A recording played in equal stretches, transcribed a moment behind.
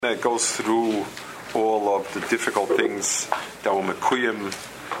Kinnah goes through all of the difficult things that were Mekuyim,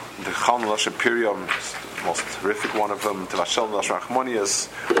 the Chalon Lashon Pirion, the most horrific one of them, the Vashel Lashon Rachmonius,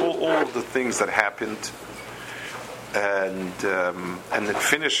 all of the things that happened, and it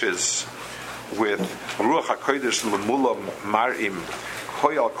finishes with Ruach HaKodesh Lemulam Marim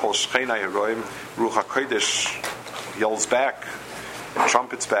Hoyal Kol Shcheinai Eroim. Ruach HaKodesh yells back,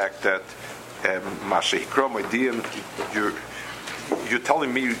 trumpets back that Mashikra Moediim, you're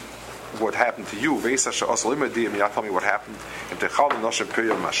telling me what happened to you. Veisa she'asol imediim, you tell me what happened. Im techal noshim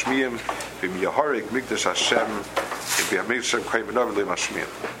piriyam mashmiyim, v'im yaharig migdash Hashem, v'im migdash Hashem koyim v'novim mashmiyim.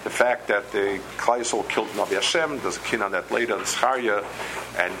 The fact that the Klal Yisrael killed Navi Hashem, there's a Kinnah on that later, the Zcharia,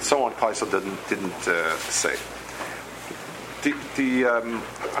 and so on. Klal Yisrael didn't say.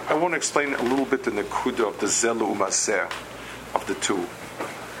 I want to explain a little bit the nekuda of the zelu u'maseh of the two.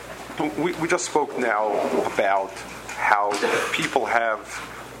 We just spoke now about how people have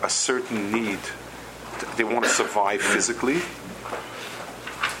a certain need. They want to survive physically.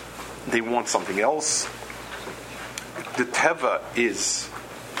 They want something else. The teva is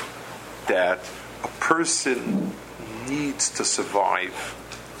that a person needs to survive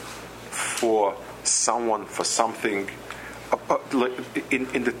for someone, for something.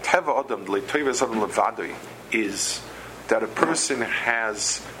 In the teva adam, the teva adam levadoi, is that a person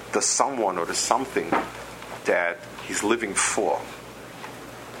has the someone or the something that he's living for.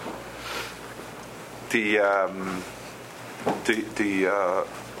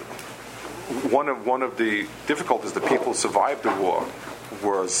 One of the difficulties the people who survived the war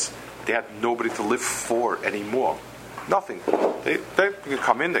was they had nobody to live for anymore. Nothing. They can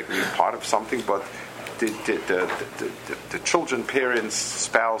come in, they can be part of something, but the children, parents,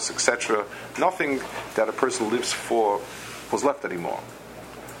 spouse, etc., nothing that a person lives for was left anymore.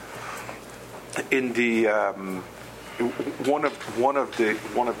 In the one of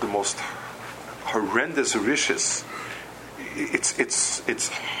the most horrendous rishes, it's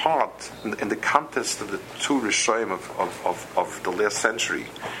hard in the context of the two Rishoyim of the last century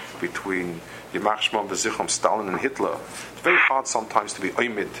between Yimach Shmom V'Zichrom, Stalin and Hitler. It's very hard sometimes to be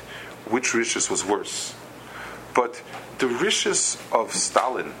oimid which rishes was worse. But the rishes of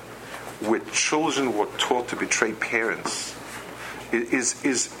Stalin, where children were taught to betray parents, is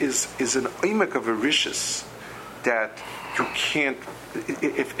an oimek of a rishes that you can't.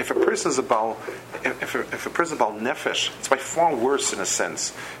 If a person is about nefesh, it's by far worse in a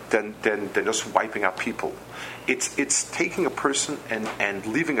sense than just wiping out people. It's taking a person and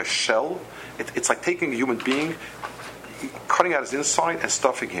leaving a shell. It's like taking a human being, cutting out his inside and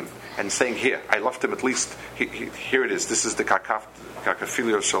stuffing him and saying, "Here, I left him at least. Here it is. This is the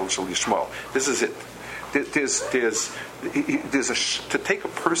kakafilio shel Yishmael. This is it." To take a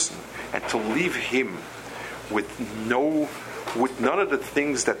person and to leave him with none of the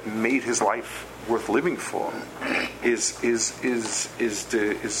things that made his life worth living for is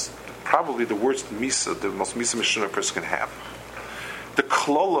probably the worst misa, the most misa mishun a person can have. The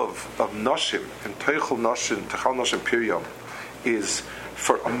klol of noshim and teichel noshim piryam is,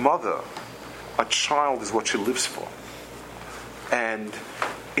 for a mother, a child is what she lives for, and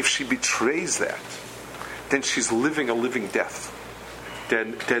if she betrays that, then she's living a living death.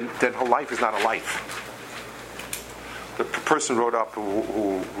 Then her life is not a life. The person wrote up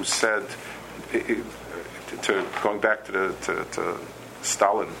who said, going back to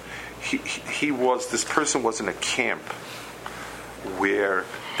Stalin, this person was in a camp where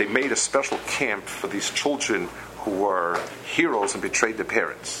they made a special camp for these children who were heroes and betrayed their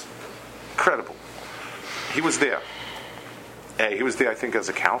parents. Incredible. He was there. He was there, I think, as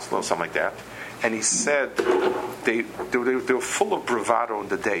a counselor or something like that. And he said they were full of bravado in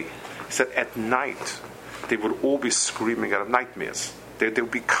the day. He said at night they would all be screaming out of nightmares. They would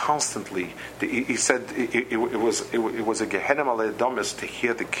be constantly. He said it was a Gehenna Malei Domus to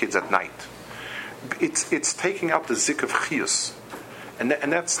hear the kids at night. It's taking out the zik of chiyus, and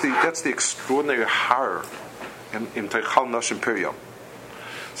that's the extraordinary horror in Teichal Noshim Piryam.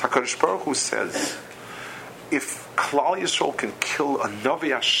 So HaKadosh Baruch Hu says, if Klal Yisrael can kill a Navi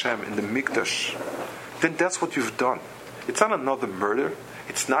Hashem in the Mikdash, then that's what you've done. It's not another murder.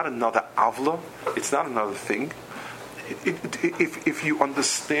 It's not another avla. It's not another thing. If you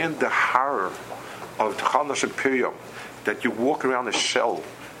understand the horror of Teichal Noshim Piryam, that you walk around a shell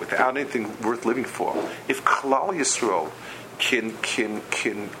without anything worth living for, if Klal Yisrael can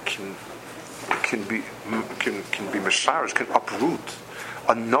be mesharish, can uproot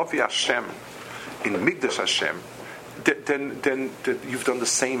a Navi Hashem in Migdash Hashem, then you've done the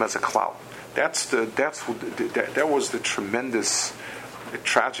same as a Klal. That was the tremendous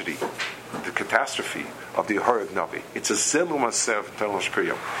tragedy, the catastrophe of the Horeb Navi. It's a Zelum Asev Telnosh.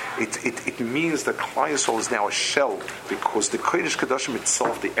 It means that Klal Yisrael is now a shell because the Kodesh Kedoshim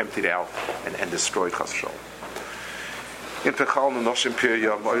itself they emptied out and destroyed Chas V'Shalom. In Pechal Noshim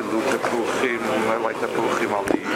Pirya, I like the Puchim Ali.